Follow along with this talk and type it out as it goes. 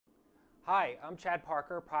Hi, I'm Chad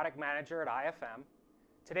Parker, Product Manager at IFM.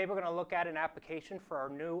 Today we're going to look at an application for our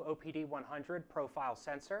new OPD 100 profile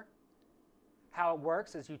sensor. How it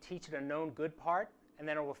works is you teach it a known good part, and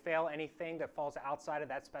then it will fail anything that falls outside of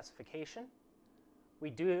that specification.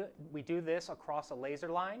 We do this across a laser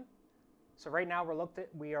line. So right now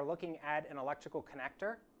we are looking at an electrical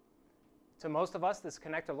connector. To most of us, this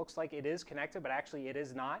connector looks like it is connected, but actually it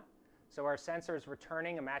is not. So our sensor is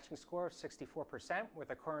returning a matching score of 64% with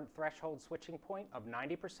a current threshold switching point of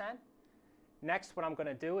 90%. Next, what I'm going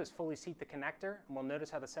to do is fully seat the connector, and we'll notice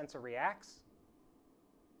how the sensor reacts.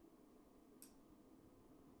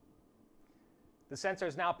 The sensor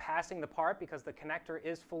is now passing the part because the connector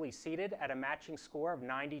is fully seated at a matching score of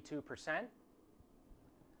 92%.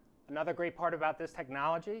 Another great part about this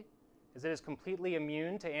technology is it is completely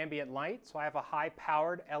immune to ambient light. So I have a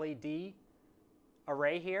high-powered LED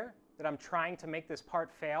array here that I'm trying to make this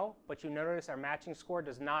part fail, but you notice our matching score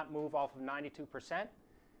does not move off of 92%.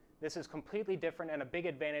 This is completely different and a big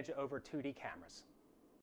advantage over 2D cameras.